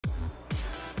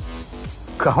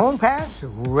Cajon Pass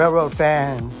Railroad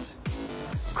fans.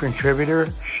 Contributor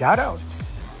shoutouts.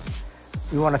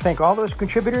 We want to thank all those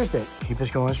contributors that keep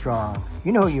us going strong.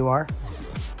 You know who you are.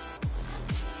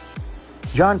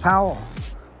 John Powell,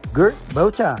 Gert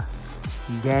Bota,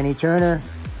 Danny Turner,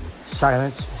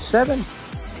 Silence 7,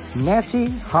 Nancy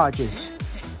Hodges,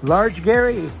 Large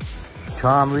Gary,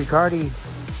 Tom Riccardi,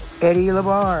 Eddie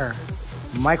LeVar,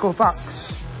 Michael Fox,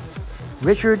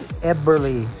 Richard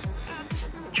Eberly,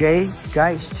 Jay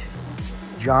Geist,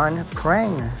 John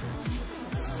Prang,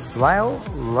 Lyle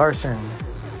Larson,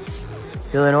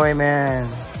 Illinois Man,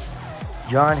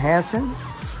 John Hansen,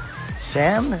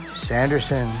 Sam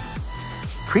Sanderson,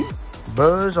 Creep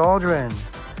Buzz Aldrin,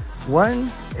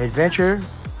 One Adventure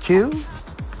 2,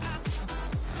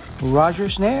 Roger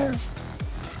Snare,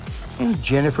 and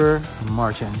Jennifer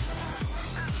Martin.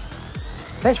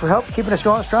 Thanks for help keeping us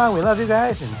going strong. We love you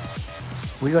guys, and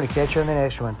we're going to catch you on the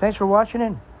next one. Thanks for watching,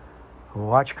 and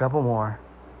watch a couple more.